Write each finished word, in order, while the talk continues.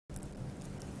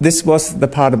this was the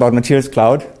part about Materials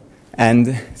Cloud.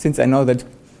 And since I know that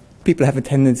people have a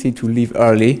tendency to leave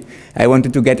early, I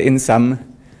wanted to get in some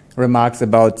remarks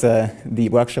about the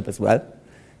workshop as well.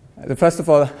 First of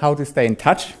all, how to stay in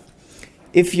touch.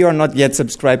 If you're not yet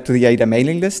subscribed to the AiiDA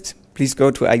mailing list, please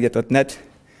go to aida.net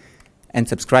and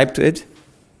subscribe to it.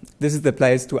 This is the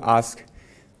place to ask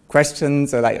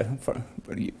questions, like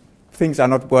things are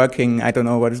not working, I don't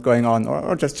know what is going on,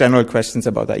 or just general questions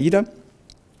about AiiDA.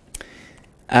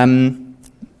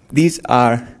 These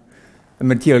are the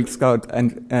Materials Cloud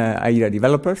and AiiDA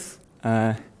developers.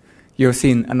 You've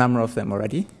seen a number of them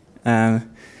already. And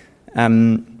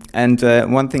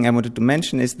one thing I wanted to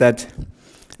mention is that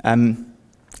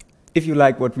if you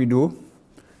like what we do,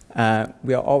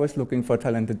 we are always looking for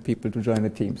talented people to join the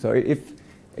team. So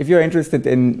if you're interested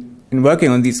in working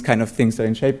on these kind of things, or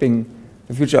in shaping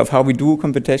the future of how we do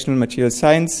computational material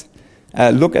science,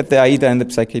 look at the AiiDA and the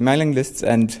Psyche mailing lists,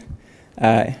 and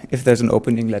if there's an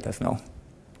opening, let us know.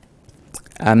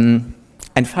 And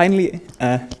finally,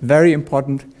 very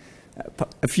important,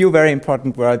 a few very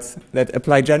important words that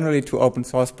apply generally to open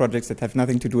source projects that have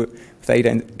nothing to do with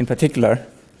AiiDA in particular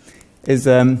is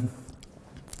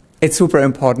it's super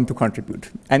important to contribute.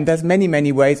 And there's many,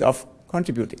 many ways of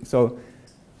contributing. So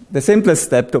the simplest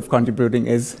step of contributing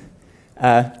is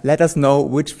let us know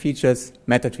which features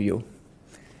matter to you.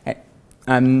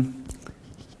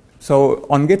 So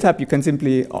on GitHub, you can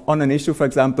simply, on an issue, for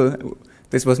example,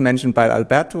 this was mentioned by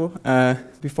Alberto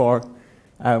before,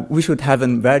 we should have a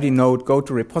ready node go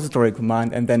to repository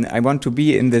command, and then I want to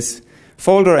be in this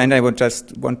folder, and I would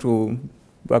just want to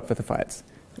work with the files.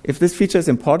 If this feature is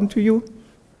important to you,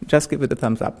 just give it a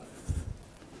thumbs up.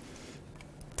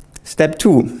 Step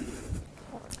 2,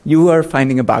 you are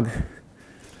finding a bug.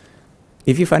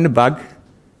 If you find a bug,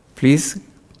 please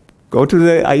go to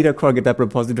the AiiDA core GitHub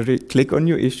repository, click on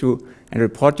your issue, and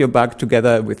report your bug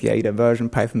together with the AiiDA version,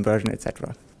 Python version,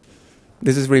 etc.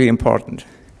 This is really important.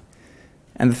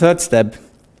 And the third step,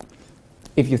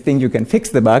 if you think you can fix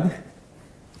the bug,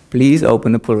 please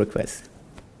open a pull request.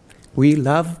 We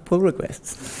love pull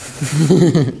requests.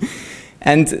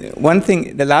 And one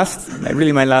thing,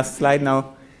 really my last slide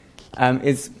now,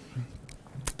 is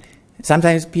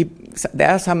sometimes there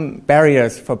are some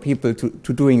barriers for people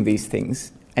to doing these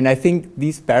things. And I think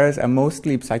these barriers are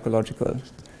mostly psychological.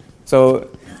 So,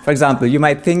 for example, you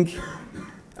might think,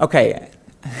 okay,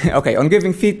 on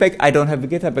giving feedback, I don't have a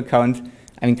GitHub account.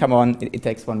 I mean, come on, it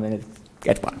takes 1 minute,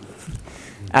 get one.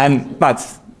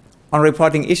 But on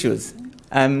reporting issues,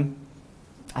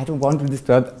 I don't want to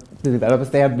disturb the developers.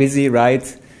 They are busy, right?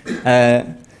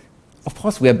 Of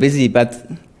course we are busy, but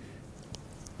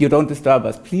you don't disturb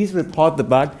us. Please report the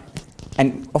bug,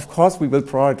 and of course we will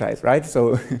prioritize, right?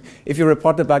 So if you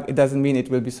report the bug, it doesn't mean it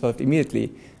will be solved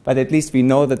immediately, but at least we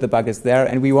know that the bug is there,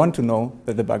 and we want to know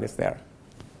that the bug is there.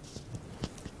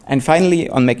 And finally,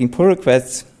 on making pull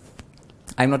requests,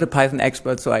 I'm not a Python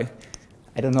expert, so I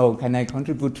don't know, can I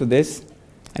contribute to this?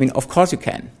 I mean, of course you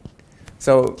can.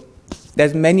 So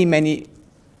there's many, many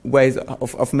ways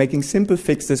of making simple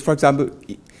fixes. For example,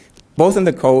 both in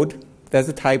the code, there's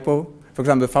a typo. For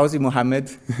example, Fauzi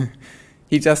Mohammed,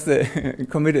 he just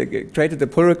created a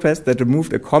pull request that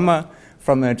removed a comma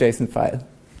from a JSON file.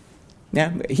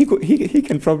 Yeah, he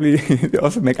can probably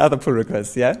also make other pull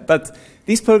requests, yeah? But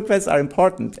these pull requests are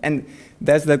important, and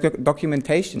there's the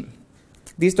documentation.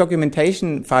 These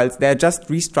documentation files, they're just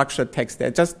restructured text.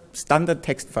 They're just standard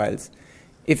text files.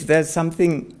 If there's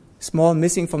something small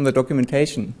missing from the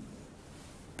documentation,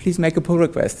 please make a pull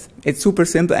request. It's super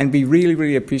simple, and we really,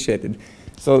 really appreciate it.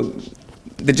 So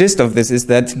the gist of this is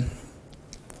that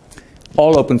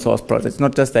all open source projects,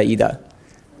 not just AiiDA,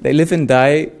 they live and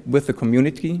die with the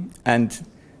community, and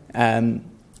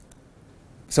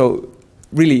so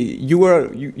really you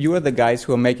are the guys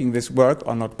who are making this work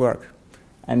or not work.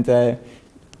 And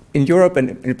in Europe,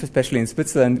 and especially in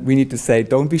Switzerland, we need to say,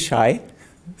 don't be shy.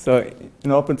 So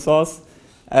in open source,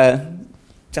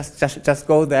 just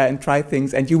go there and try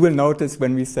things, and you will notice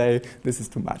when we say this is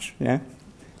too much. Yeah,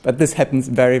 but this happens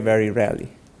very, very rarely.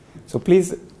 So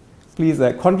please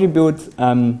contribute,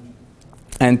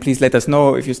 and please let us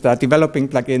know if you start developing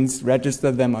plugins.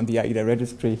 Register them on the AiiDA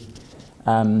registry.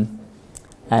 And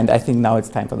I think now it's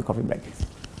time for the coffee break.